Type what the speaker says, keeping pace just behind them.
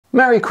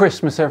Merry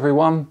Christmas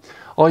everyone.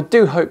 I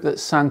do hope that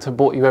Santa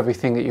bought you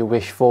everything that you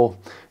wish for.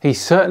 He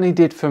certainly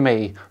did for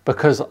me,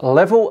 because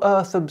Level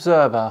Earth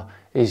Observer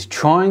is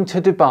trying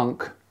to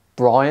debunk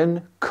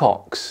Brian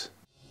Cox.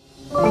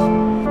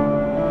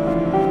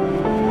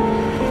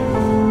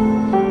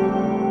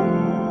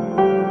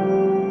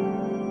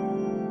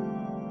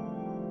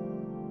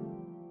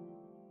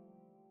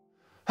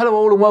 Hello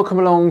all and welcome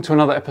along to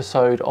another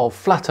episode of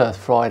Flat Earth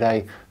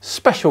Friday,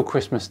 special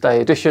Christmas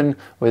Day edition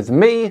with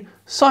me,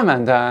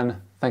 Simon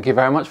Dan. Thank you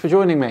very much for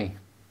joining me.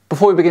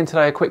 Before we begin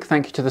today, a quick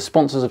thank you to the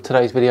sponsors of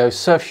today's video,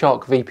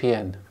 Surfshark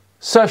VPN.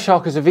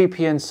 Surfshark is a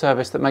VPN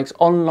service that makes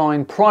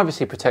online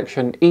privacy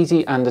protection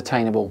easy and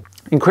attainable,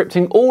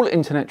 encrypting all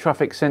internet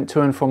traffic sent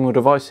to and from your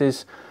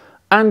devices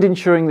and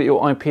ensuring that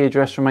your IP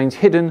address remains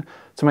hidden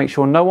to make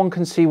sure no one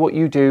can see what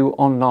you do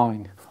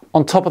online.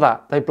 On top of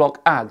that, they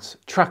block ads,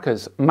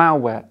 trackers,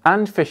 malware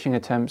and phishing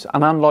attempts,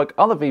 and unlike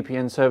other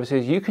VPN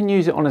services, you can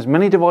use it on as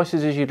many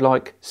devices as you'd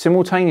like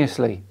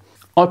simultaneously.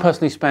 I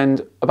personally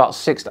spend about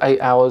 6 to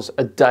 8 hours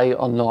a day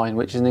online,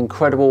 which is an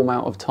incredible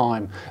amount of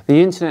time. The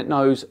internet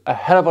knows a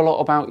hell of a lot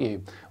about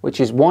you,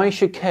 which is why you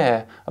should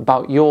care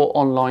about your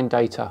online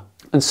data.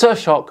 And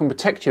Surfshark can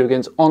protect you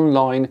against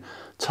online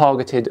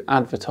targeted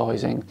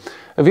advertising.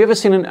 Have you ever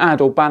seen an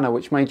ad or banner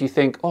which made you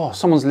think, oh,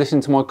 someone's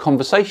listening to my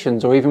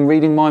conversations or even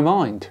reading my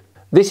mind?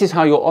 This is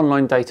how your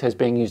online data is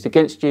being used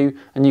against you,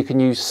 and you can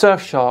use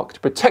Surfshark to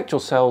protect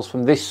yourselves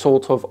from this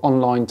sort of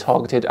online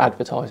targeted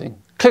advertising.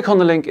 Click on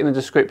the link in the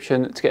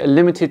description to get a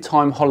limited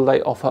time holiday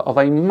offer of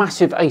a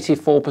massive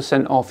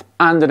 84% off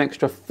and an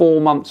extra 4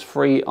 months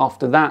free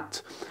after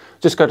that.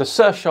 Just go to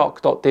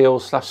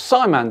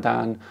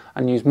surfshark.deal/SimonDan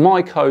and use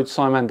my code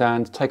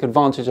SimonDan to take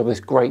advantage of this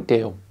great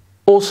deal.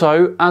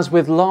 Also, as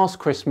with last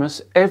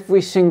Christmas,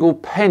 every single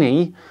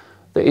penny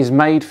that is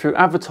made through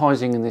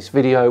advertising in this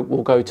video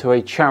will go to a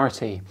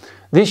charity.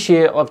 This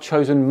year I've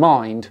chosen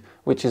Mind,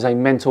 which is a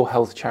mental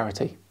health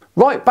charity.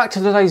 Right, back to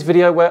today's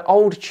video, where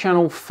old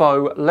channel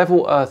foe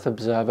Level Earth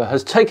Observer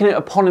has taken it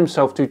upon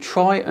himself to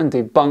try and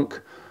debunk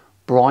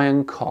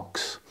Brian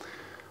Cox.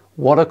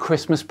 What a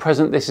Christmas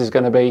present this is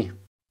going to be.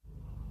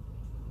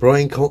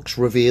 Brian Cox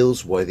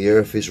reveals why the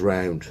Earth is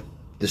round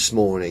this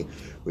morning,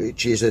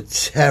 which is a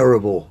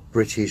terrible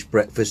British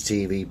breakfast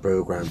TV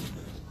programme.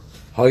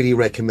 Highly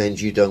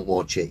recommend you don't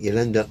watch it. You'll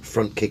end up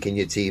front kicking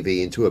your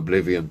TV into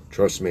oblivion.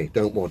 Trust me,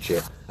 don't watch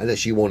it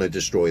unless you want to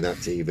destroy that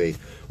TV,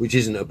 which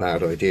isn't a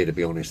bad idea, to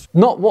be honest.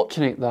 Not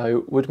watching it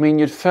though would mean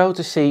you'd fail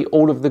to see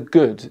all of the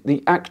good,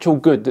 the actual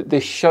good that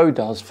this show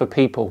does for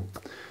people.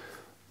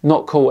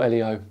 Not cool,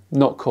 Elio,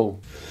 not cool.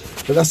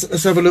 But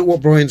let's have a look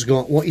what Brian's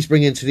got, what he's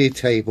bringing to the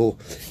table.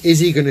 Is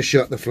he going to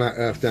shut the flat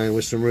earth down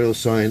with some real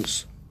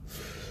science?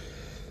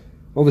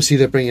 Obviously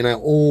they're bringing out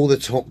all the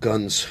top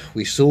guns.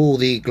 We saw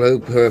the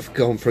Globe Earth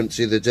conference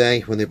the other day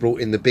when they brought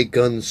in the big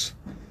guns.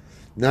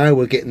 Now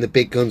we're getting the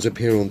big guns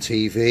appear on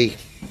TV.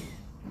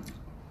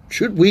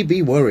 Should we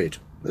be worried?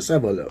 Let's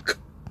have a look.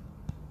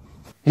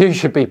 You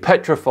should be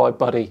petrified,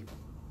 buddy.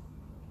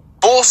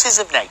 Forces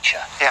of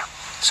nature. Yeah.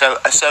 So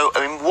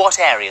in what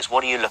areas,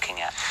 what are you looking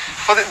at?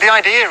 Well, the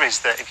idea is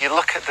that if you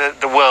look at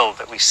the world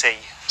that we see,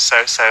 so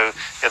you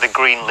know, the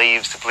green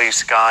leaves, the blue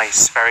sky,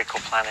 spherical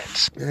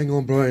planets. Hang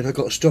on, Brian, I've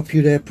got to stop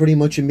you there pretty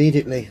much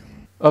immediately.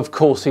 Of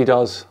course he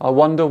does. I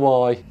wonder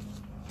why.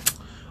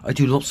 I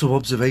do lots of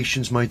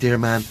observations, my dear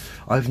man.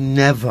 I've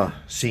never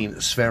seen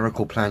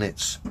spherical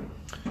planets.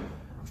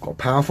 I've got a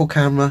powerful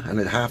camera and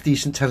a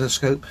half-decent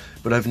telescope,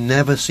 but I've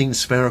never seen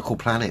spherical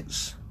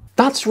planets.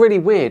 That's really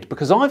weird,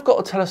 because I've got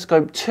a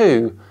telescope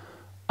too,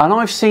 and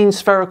I've seen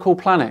spherical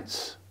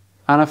planets,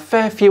 and a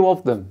fair few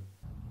of them.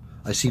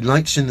 I see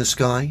lights in the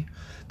sky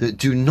that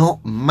do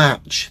not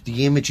match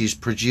the images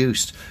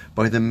produced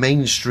by the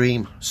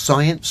mainstream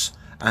science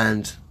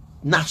and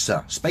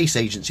NASA, space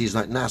agencies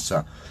like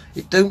NASA.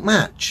 It don't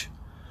match.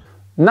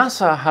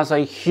 NASA has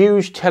a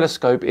huge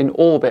telescope in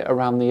orbit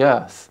around the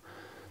Earth.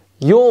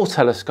 Your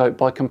telescope,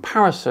 by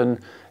comparison,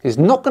 is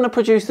not going to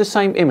produce the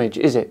same image,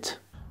 is it?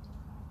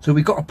 So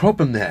we've got a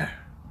problem there,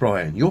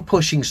 Brian. You're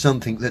pushing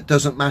something that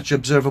doesn't match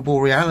observable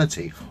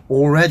reality.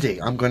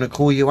 Already, I'm going to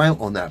call you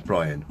out on that,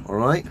 Brian, all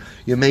right?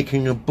 You're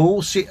making a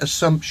bullshit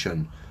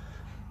assumption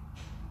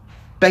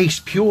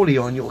based purely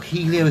on your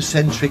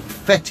heliocentric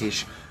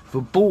fetish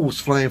for balls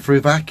flying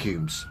through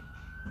vacuums.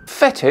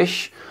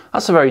 Fetish?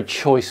 That's a very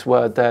choice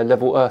word there,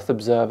 Level Earth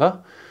Observer.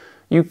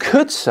 You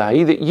could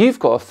say that you've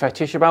got a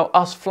fetish about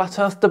us flat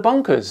earth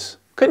debunkers,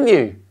 couldn't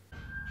you?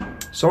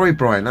 Sorry,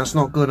 Brian, that's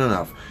not good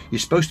enough. You're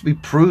supposed to be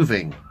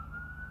proving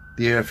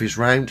the Earth is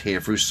round here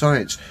through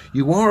science.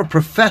 You are a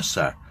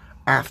professor,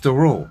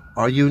 after all,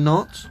 are you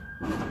not?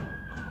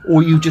 Or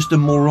are you just a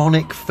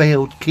moronic,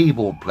 failed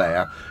keyboard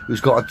player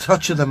who's got a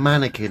touch of the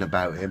mannequin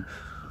about him,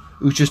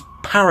 who's just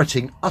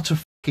parroting utter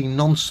fucking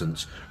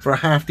nonsense for a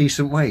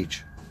half-decent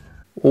wage?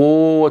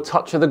 Oh, a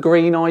touch of the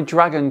green-eyed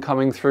dragon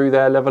coming through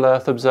there, Level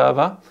Earth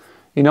Observer.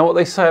 You know what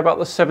they say about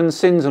the 7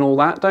 sins and all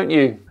that, don't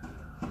you?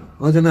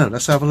 I don't know,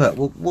 let's have a look.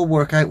 We'll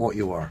work out what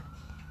you are.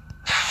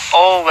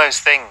 All those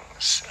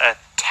things are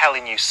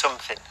telling you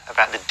something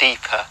about the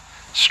deeper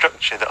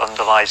structure that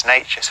underlies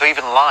nature. So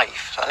even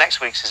life. So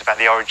next week's is about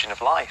the origin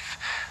of life.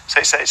 So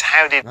it's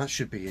how did... That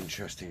should be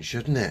interesting,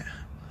 shouldn't it?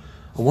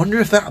 I wonder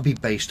if that'll be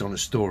based on a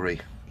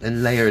story.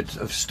 And layers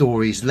of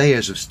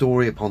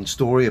story upon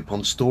story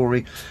upon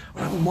story.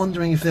 I'm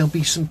wondering if there'll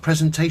be some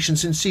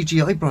presentations in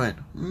CGI,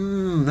 Brian.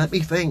 Let me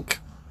think.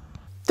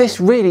 This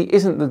really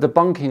isn't the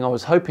debunking I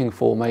was hoping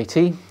for,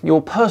 matey.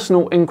 Your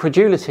personal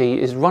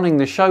incredulity is running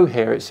the show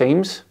here, it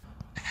seems.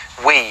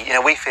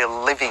 We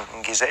feel living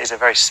is a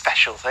very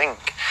special thing,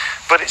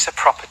 but it's a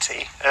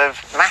property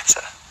of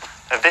matter,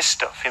 of this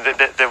stuff.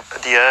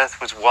 The Earth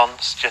was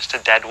once just a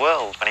dead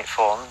world when it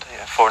formed,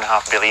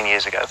 4.5 billion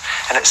years ago,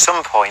 and at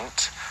some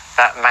point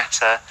that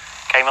matter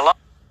came along.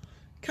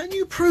 Can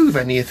you prove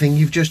anything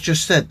you've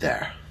just said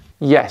there?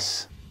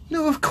 Yes.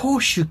 No, of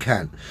course you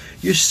can.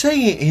 You're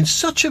saying it in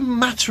such a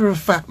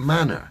matter-of-fact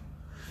manner.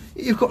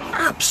 You've got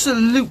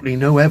absolutely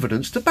no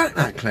evidence to back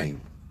that claim.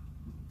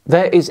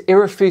 There is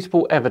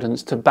irrefutable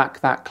evidence to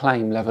back that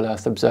claim, Level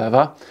Earth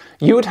Observer.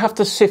 You would have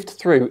to sift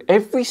through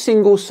every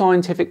single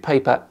scientific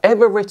paper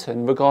ever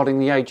written regarding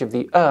the age of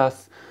the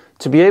Earth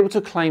to be able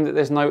to claim that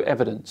there's no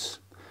evidence.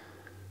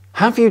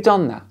 Have you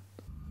done that?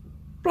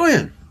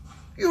 Brian,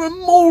 you're a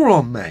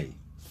moron, mate.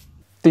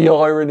 The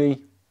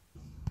irony.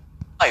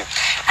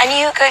 And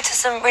you go to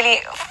some really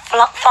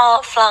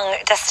far-flung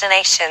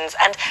destinations,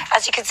 and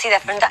as you can see there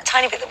from that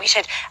tiny bit that we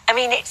showed, I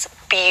mean, it's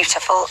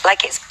beautiful.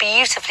 Like, it's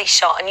beautifully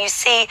shot, and you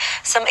see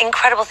some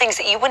incredible things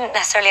that you wouldn't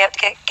necessarily have to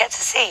get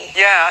to see.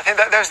 Yeah, I think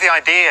that was the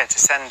idea, to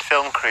send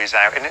film crews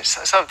out, and it's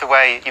sort of the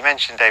way you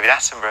mentioned David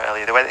Attenborough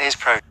earlier, the way that his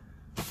program...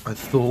 I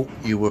thought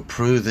you were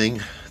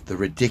proving the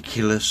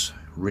ridiculous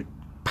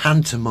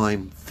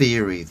pantomime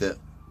theory that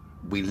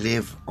we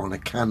live on a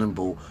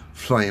cannonball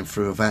flying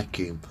through a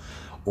vacuum.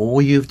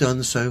 All you've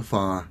done so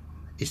far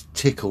is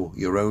tickle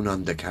your own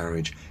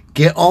undercarriage.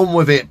 Get on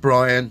with it,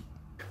 Brian.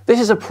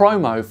 This is a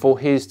promo for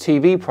his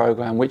TV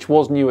programme, which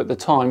was new at the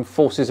time,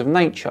 Forces of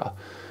Nature.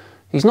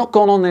 He's not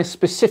gone on there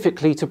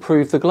specifically to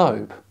prove the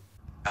globe.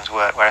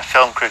 Where a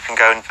film crew can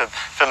go in for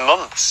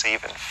months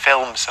even,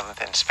 film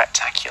something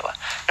spectacular.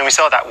 And we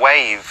saw that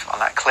wave on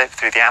that clip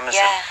through the Amazon.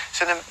 Yeah.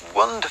 It's a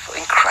wonderful,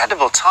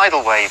 incredible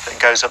tidal wave that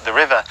goes up the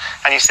river.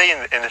 And you see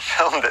in the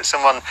film that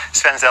someone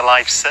spends their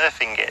life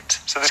surfing it.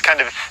 So there's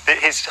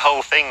his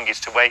whole thing is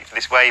to wait for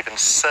this wave and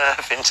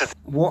surf into the...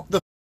 What the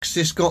f***'s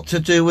this got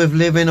to do with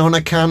living on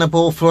a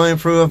cannonball flying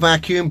through a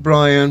vacuum,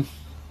 Brian?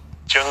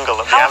 Jungle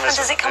of the How Amazon.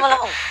 often does it come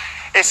along?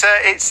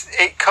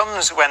 It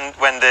comes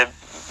when the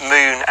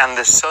moon and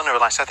the sun are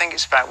aligned. So I think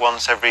it's about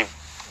once every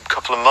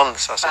couple of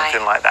months or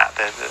something like that.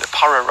 The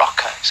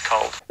Pororoca it's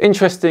called.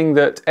 Interesting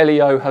that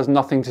LEO has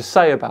nothing to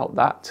say about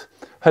that.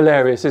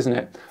 Hilarious, isn't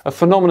it? A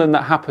phenomenon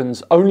that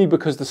happens only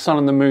because the sun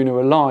and the moon are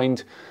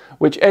aligned,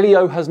 which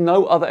LEO has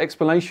no other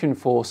explanation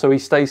for, so he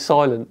stays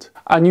silent.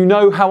 And you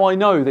know how I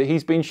know that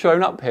he's been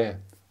shown up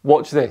here.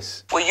 Watch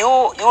this. Well,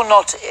 you're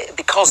not,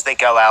 because they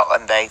go out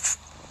and they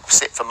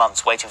sit for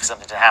months waiting for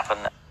something to happen.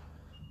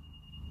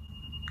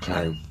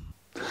 Clown.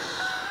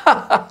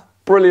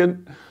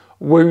 Brilliant.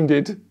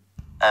 Wounded.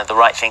 The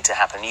right thing to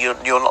happen. You're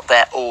not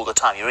there all the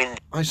time. You're in.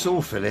 I saw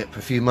Philip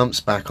a few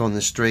months back on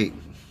the street.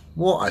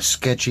 What a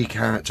sketchy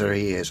character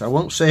he is. I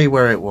won't say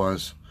where it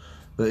was,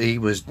 but he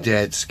was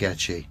dead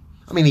sketchy.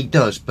 I mean, he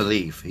does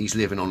believe he's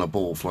living on a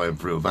ball flying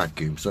through a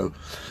vacuum, so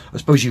I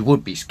suppose you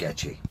would be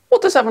sketchy.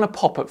 What does having a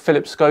pop at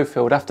Philip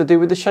Schofield have to do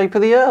with the shape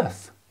of the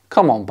Earth?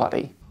 Come on,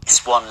 buddy.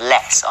 It's one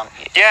less, aren't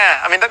you?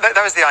 Yeah, I mean, that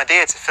was the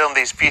idea, to film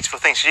these beautiful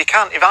things. So you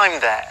can't, if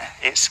I'm there,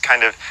 it's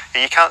kind of,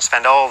 you can't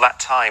spend all that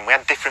time. We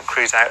had different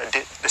crews out at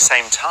the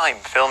same time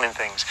filming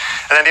things.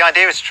 And then the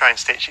idea is to try and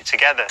stitch it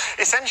together.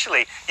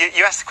 Essentially,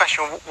 you ask the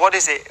question,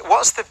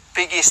 what's the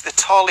biggest, the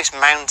tallest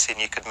mountain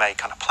you could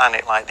make on a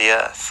planet like the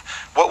Earth?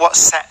 What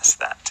sets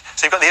that?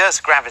 So you've got the Earth's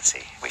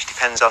gravity, which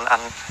depends on...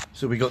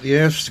 So we got the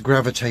Earth's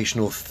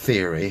gravitational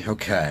theory,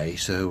 okay,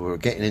 so we're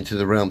getting into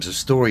the realms of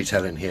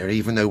storytelling here,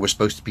 even though we're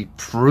supposed to be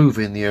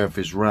proving the Earth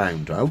is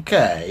round,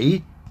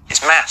 okay.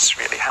 It's mass,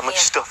 really, how much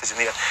stuff is in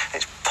the Earth.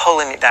 And it's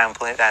pulling it down.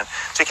 So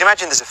you can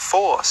imagine there's a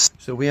force.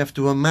 So we have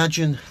to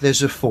imagine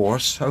there's a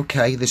force,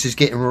 okay, this is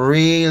getting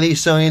really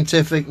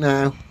scientific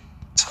now.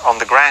 On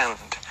the ground.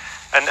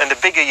 And the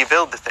bigger you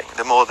build the thing,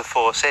 the more the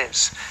force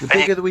is. The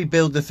bigger that we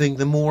build the thing,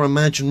 the more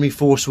imaginary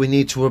force we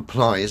need to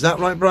apply. Is that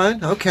right,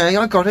 Brian? Okay,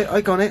 I got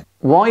it.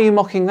 Why are you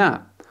mocking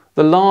that?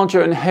 The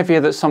larger and heavier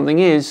that something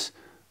is,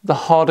 the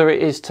harder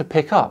it is to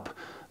pick up.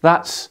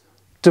 That's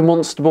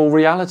demonstrable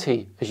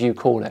reality, as you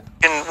call it.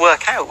 You can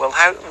work out, well,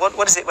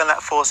 what is it when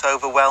that force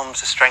overwhelms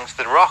the strength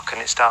of the rock and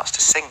it starts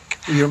to sink?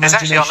 There's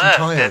actually on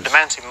Earth, the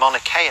mountain Mauna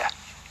Kea,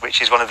 which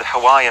is one of the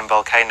Hawaiian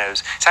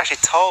volcanoes. It's actually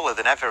taller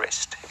than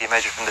Everest, if you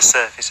measure from the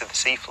surface of the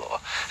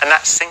seafloor, and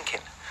that's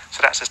sinking.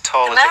 So that's as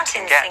tall as it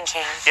can get.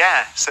 Sinking.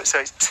 Yeah, so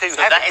it's too heavy.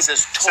 So that is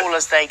as tall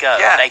as they go.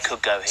 Yeah. They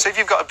could go here. So if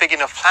you've got a big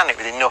enough planet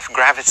with enough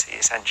gravity,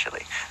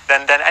 essentially,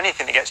 then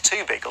anything that gets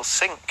too big will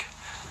sink.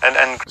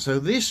 And So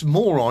this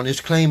moron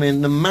is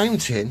claiming the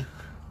mountain,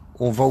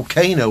 or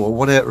volcano, or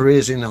whatever it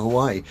is in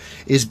Hawaii,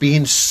 is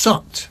being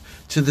sucked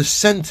to the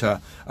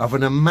centre of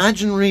an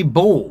imaginary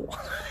ball.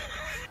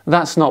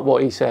 That's not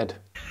what he said.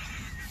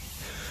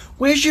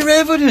 Where's your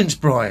evidence,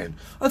 Brian?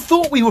 I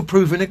thought we were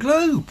proving a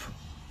globe.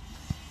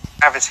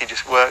 Gravity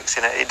just works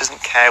in it. It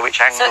doesn't care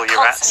which angle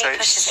you're at. So constantly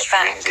pushes it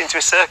back. into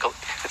a circle,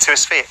 to a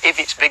sphere, if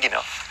it's big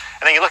enough.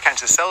 And then you look out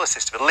into the solar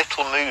system,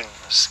 little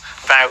moons,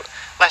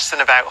 less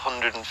than about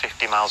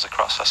 150 miles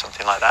across or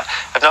something like that,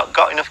 have not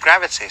got enough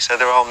gravity, so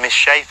they're all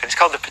misshapen. It's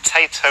called the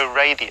potato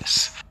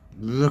radius.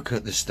 Look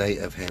at the state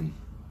of him.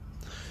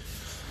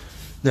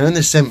 Now, in the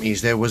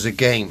 70s, there was a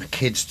game, a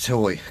kid's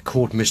toy,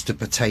 called Mr.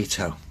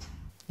 Potato.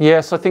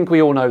 Yes, I think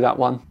we all know that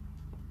one.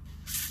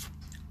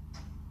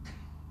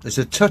 There's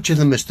a touch of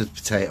the Mr.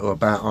 Potato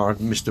about our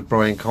Mr.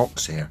 Brian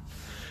Cox here.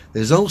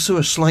 There's also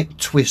a slight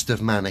twist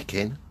of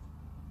mannequin.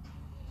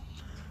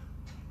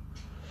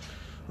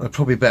 I'd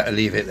probably better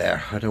leave it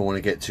there. I don't want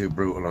to get too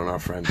brutal on our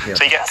friend here.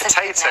 So you get That's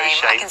potato a good name.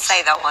 shape. I can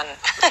say that one.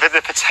 With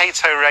the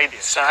potato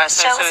radius. Show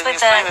us with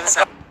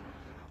the...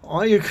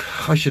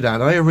 I should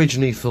add, I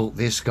originally thought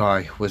this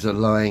guy was a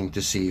lying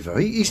deceiver.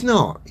 He's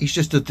not. He's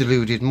just a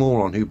deluded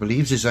moron who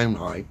believes his own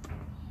hype.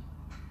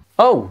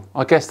 Oh,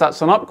 I guess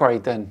that's an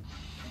upgrade then.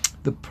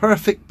 The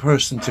perfect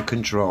person to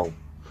control.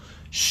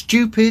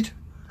 Stupid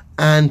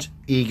and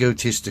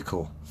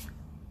egotistical.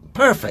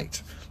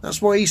 Perfect. That's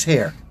why he's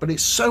here. But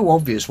it's so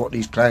obvious what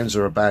these clowns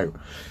are about.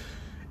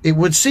 It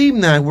would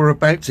seem now we're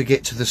about to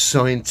get to the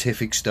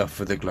scientific stuff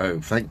for the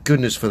globe. Thank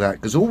goodness for that,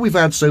 because all we've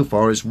had so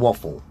far is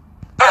waffle.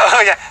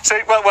 Oh, yeah. So,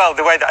 well,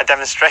 the way that I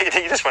demonstrated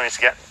it, you just wanted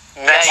to get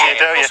messy,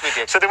 don't you? Of course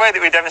we did. So the way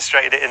that we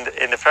demonstrated it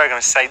in the programme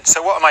is say,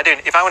 so what am I doing?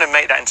 If I want to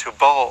make that into a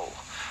ball,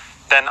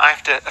 then I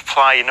have to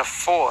apply enough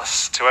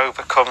force to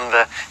overcome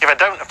if I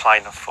don't apply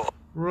enough force.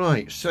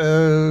 Right,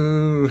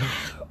 so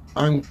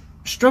I'm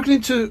struggling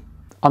to...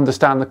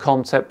 Understand the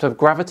concept of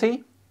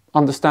gravity?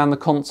 Understand the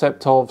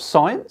concept of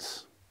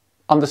science?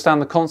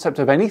 Understand the concept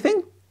of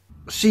anything?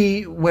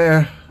 see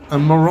where a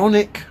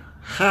moronic,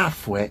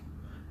 half-wit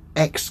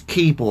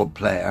ex-keyboard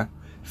player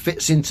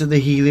fits into the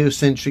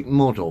heliocentric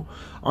model.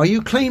 Are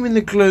you claiming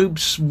the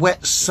globe's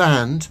wet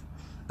sand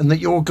and that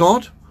you're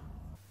God?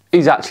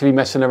 He's actually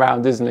messing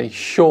around, isn't he?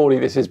 Surely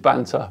this is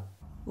banter.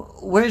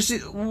 Where's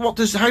it?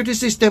 How does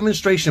this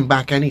demonstration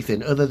back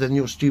anything other than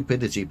your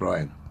stupidity,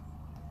 Brian?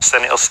 So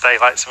then it'll stay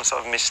like some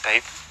sort of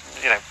misshaped,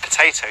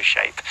 potato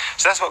shape.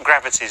 So that's what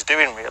gravity is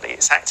doing, really.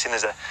 It's acting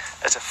as a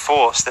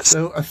force that's...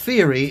 So a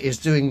theory is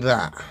doing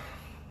that.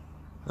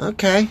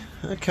 Okay,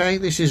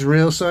 this is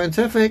real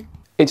scientific.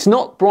 It's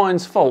not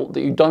Brian's fault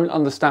that you don't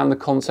understand the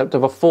concept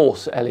of a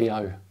force,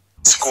 Leo.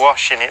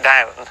 Squashing it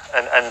down,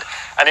 and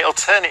it'll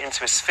turn it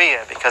into a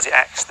sphere because it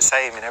acts the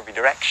same in every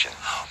direction.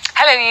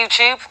 Hello,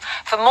 YouTube.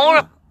 For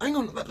more... Hang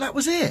on, that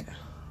was it.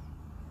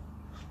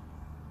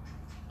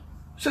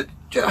 So,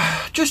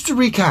 just to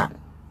recap.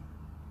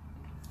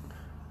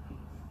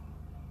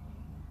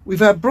 We've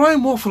had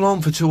Brian waffle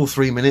on for 2 or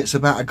 3 minutes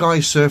about a guy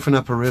surfing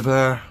up a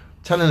river,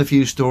 telling a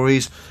few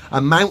stories,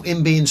 a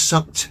mountain being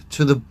sucked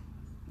to the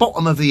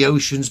bottom of the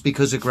oceans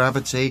because of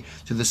gravity,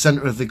 to the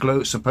centre of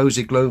the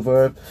supposed globe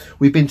Earth.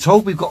 We've been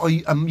told we've got to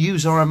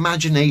use our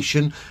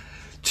imagination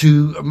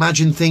to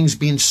imagine things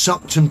being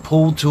sucked and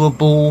pulled to a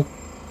ball.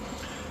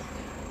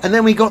 And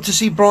then we got to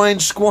see Brian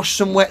squash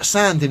some wet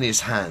sand in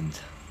his hand.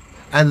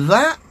 And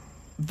that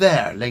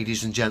there,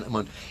 ladies and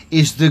gentlemen,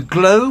 is the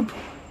globe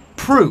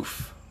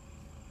proof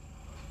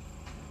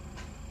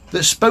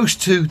that's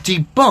supposed to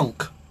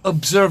debunk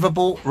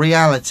observable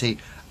reality.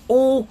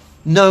 All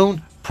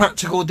known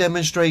practical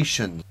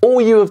demonstration.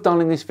 All you have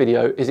done in this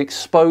video is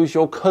expose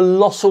your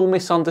colossal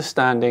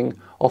misunderstanding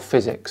of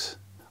physics.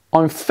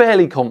 I'm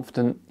fairly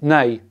confident,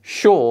 nay,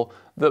 sure,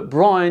 that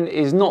Brian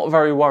is not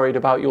very worried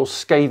about your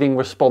scathing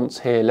response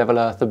here, Level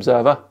Earth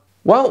Observer.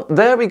 Well,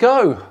 there we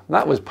go.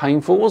 That was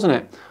painful, wasn't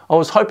it? I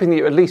was hoping that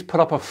you at least put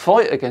up a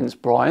fight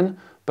against Brian,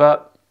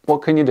 but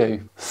what can you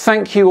do?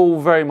 Thank you all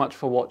very much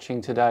for watching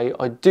today.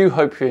 I do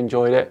hope you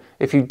enjoyed it.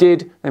 If you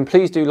did, then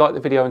please do like the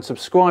video and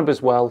subscribe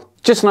as well.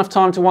 Just enough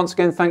time to once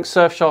again thank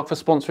Surfshark for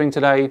sponsoring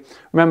today.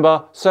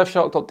 Remember,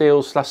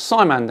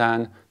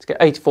 surfshark.deals/SimonDan to get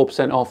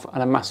 84% off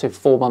and a massive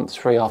 4 months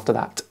free after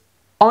that.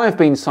 I have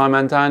been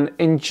Simon Dan.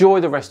 Enjoy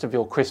the rest of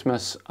your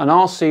Christmas, and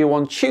I'll see you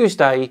on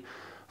Tuesday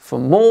for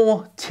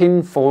more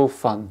tinfoil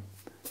fun.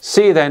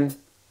 See you then,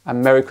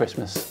 and Merry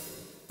Christmas.